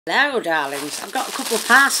Hello darlings, I've got a couple of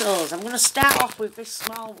parcels. I'm going to start off with this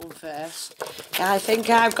small one first. I think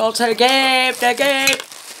I've got a gift,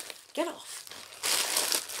 Get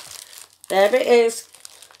off. There it is.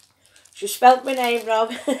 She spelt my name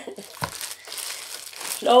wrong.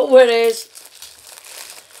 No worries.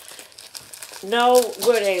 No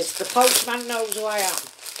worries. The postman knows who I am.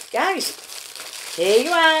 Guys, here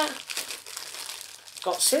you are.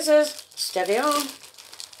 Got scissors. Steady on.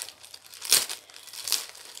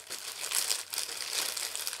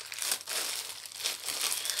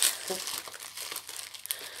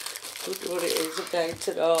 Look what it is again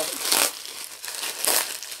to know.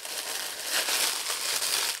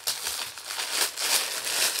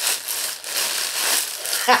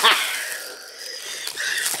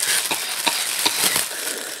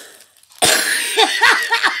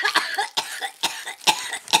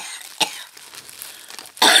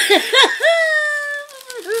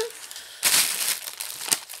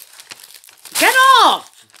 Get off!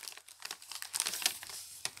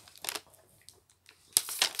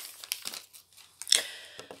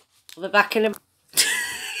 I'll be back in a...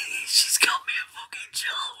 She's got me a fucking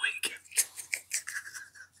jaw wig.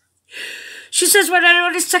 She says when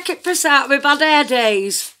anybody's taking piss out of me bad hair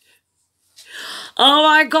days. Oh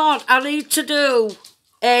my god, I need to do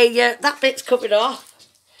a... that bit's coming off.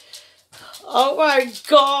 Oh my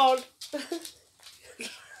god.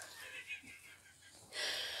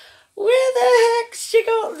 Where the heck's she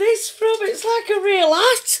got this from? It's like a real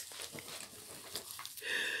hat.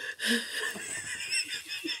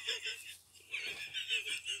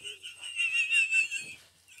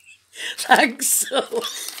 Thanks so.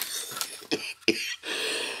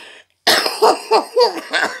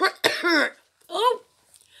 Oh,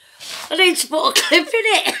 I need to put a clip in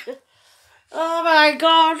it. Oh my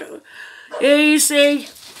god. Here you see.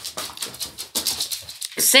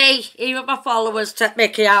 See, even my followers take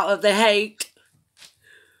Mickey out of the hate.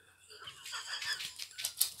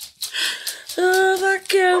 Oh,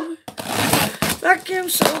 thank you. Thank you,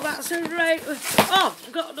 so that's a great one. Oh,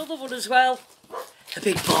 I've got another one as well. A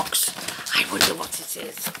big box. I wonder what it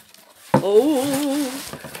is. Oh.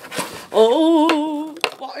 Oh.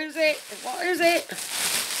 What is it? What is it?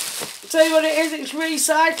 I'll tell you what it is. It's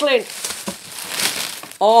recycling.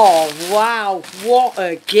 Oh, wow. What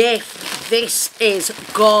a gift. This is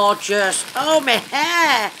gorgeous. Oh, my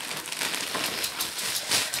hair.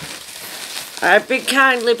 I've been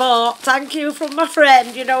kindly bought. Thank you from my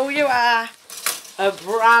friend. You know who you are. A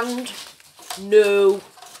brand new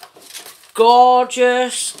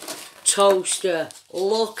gorgeous toaster.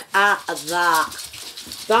 Look at that.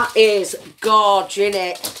 That is gorgeous,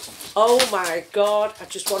 innit? Oh my god. I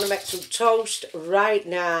just want to make some toast right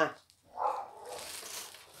now.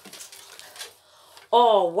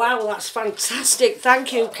 Oh wow, that's fantastic.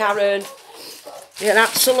 Thank you, Karen. You're an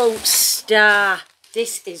absolute star.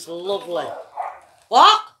 This is lovely.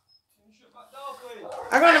 What?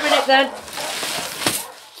 Hang on a minute then.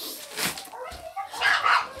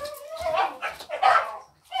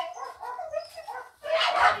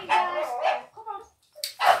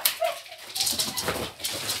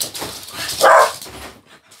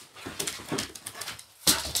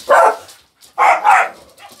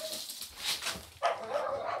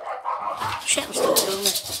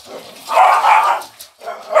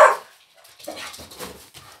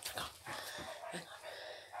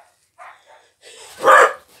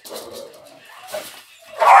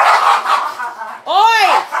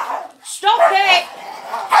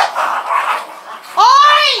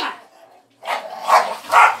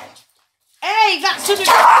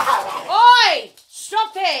 Oi!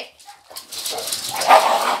 Stop it!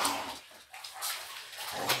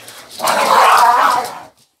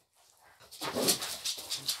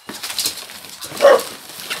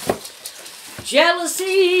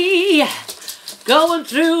 Jealousy going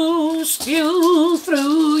through, spew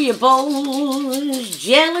through your bones.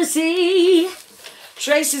 Jealousy.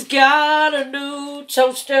 Tracy's got a new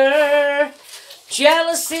toaster.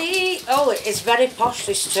 Jealousy. Oh, it's very posh,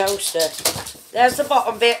 this toaster. There's the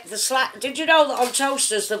bottom bit. The slack. Did you know that on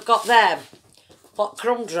toasters they've got them? What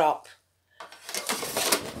crumb drop?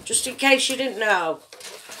 Just in case you didn't know.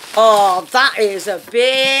 Oh, that is a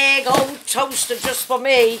big old toaster just for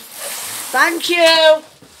me. Thank you.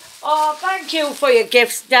 Oh, thank you for your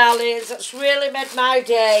gifts, darlings. That's really made my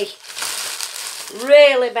day.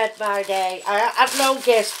 Really made my day. I had no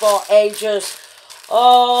gifts for ages.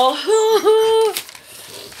 Oh.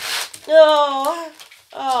 Oh.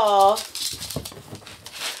 Oh.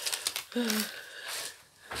 You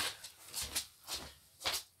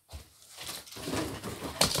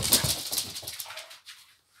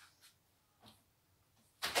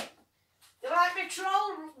like me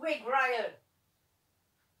troll wig, Ryan?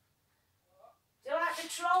 Do you like the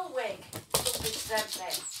troll wig? Somebody sent me.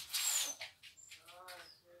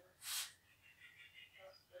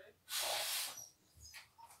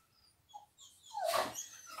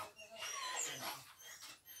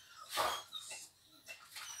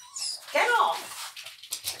 Get off!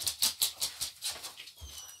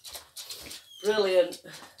 Brilliant.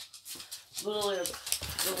 Brilliant.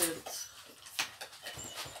 Brilliant.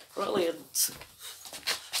 Brilliant.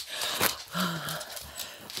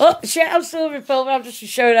 Oh, shit, I'm still filming. I'm just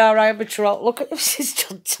showing how I am a trot. Look at this he's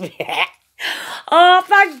done to me. Oh,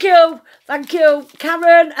 thank you. Thank you,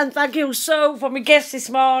 Karen, and thank you, So, for my guest this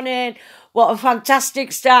morning. What a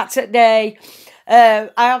fantastic start to the day. I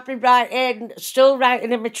have been still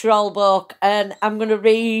writing in my troll book, and I'm going to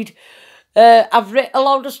read. I've written a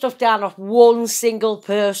load of stuff down of one single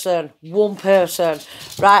person,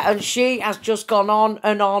 right? And she has just gone on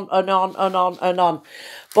and on and on and on and on.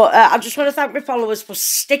 But I just want to thank my followers for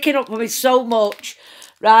sticking up for me so much,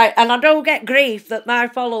 right? And I don't get grief that my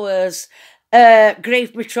followers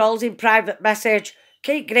grief me trolls in private message.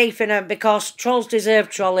 Keep griefing them because trolls deserve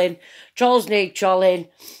trolling. Trolls need trolling.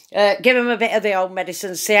 Give them a bit of their own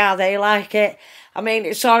medicine, see how they like it. I mean,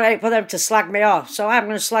 it's all right for them to slag me off, so I'm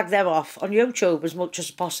going to slag them off on YouTube as much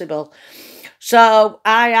as possible. So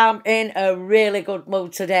I am in a really good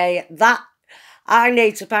mood today. That I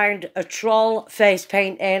need to find a troll face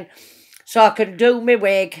painting so I can do my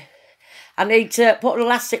wig. I need to put an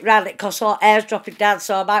elastic round it because our hair's dropping down,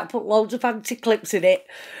 so I might put loads of fancy clips in it.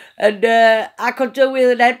 And I could do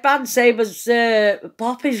with an headband, same as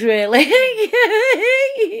Poppy's, really.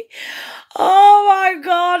 Oh my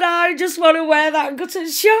God, I just want to wear that and go to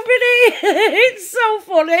shopping. It's so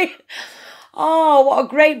funny. Oh, what a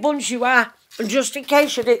great bunch you are. And just in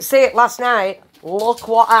case you didn't see it last night, look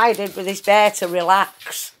what I did with this bear to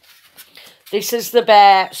relax. This is the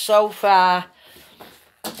bear so far.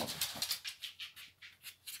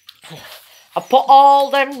 I put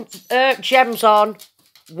all them gems on,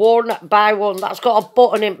 one by one. That's got a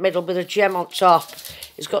button in the middle with a gem on top.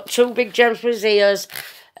 He's got two big gems for his ears.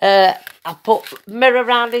 I put mirror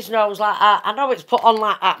around his nose like that. I know it's put on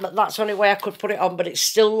like that, but that's the only way I could put it on, but it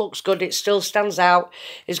still looks good. It still stands out.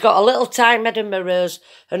 He's got a little tiny bed of mirrors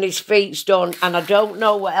and his feet's done, and I don't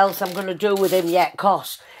know what else I'm going to do with him yet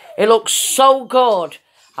because it looks so good.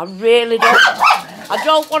 I really don't. I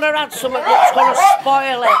don't want to add something that's going to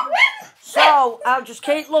spoil it. So I'll just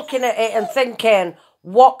keep looking at it and thinking,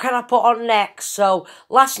 what can I put on next? So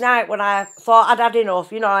last night when I thought I'd had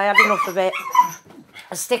enough, I had enough of it.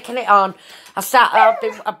 I'm sticking it on.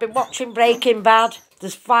 I've been watching Breaking Bad.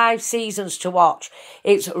 There's 5 seasons to watch.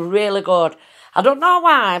 It's really good. I don't know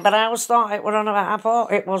why, but I always thought it was on about. I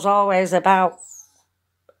thought it was always about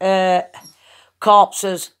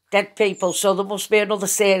corpses, dead people. So there must be another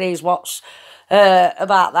series what's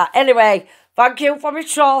about that. Anyway, thank you for my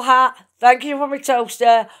troll hat. Thank you for my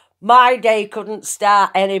toaster. My day couldn't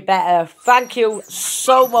start any better. Thank you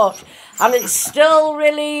so much. And it's still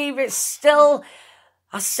relieved.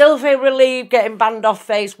 I still feel relieved getting banned off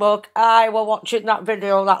Facebook. I was watching that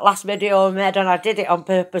last video I made, and I did it on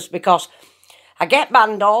purpose because I get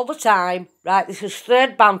banned all the time. Right, this is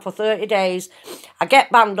 3rd ban for 30 days. I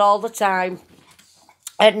get banned all the time.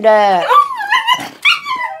 And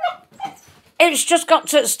it's just got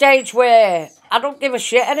to the stage where I don't give a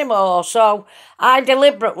shit anymore. So I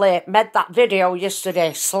deliberately made that video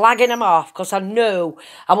yesterday slagging them off because I knew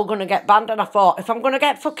I was going to get banned. And I thought, if I'm going to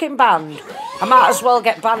get fucking banned, I might as well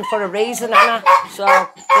get banned for a reason, Anna. So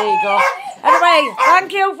there you go. Anyway,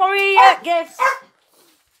 thank you for your gifts.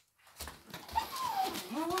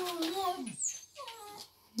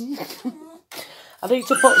 I need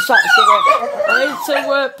to put socks away. I need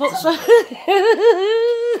to put some...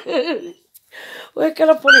 Where can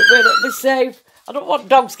I put it where it'll be safe? I don't want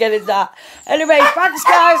dogs getting that. Anyway, thanks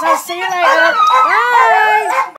guys. I'll see you later. Bye.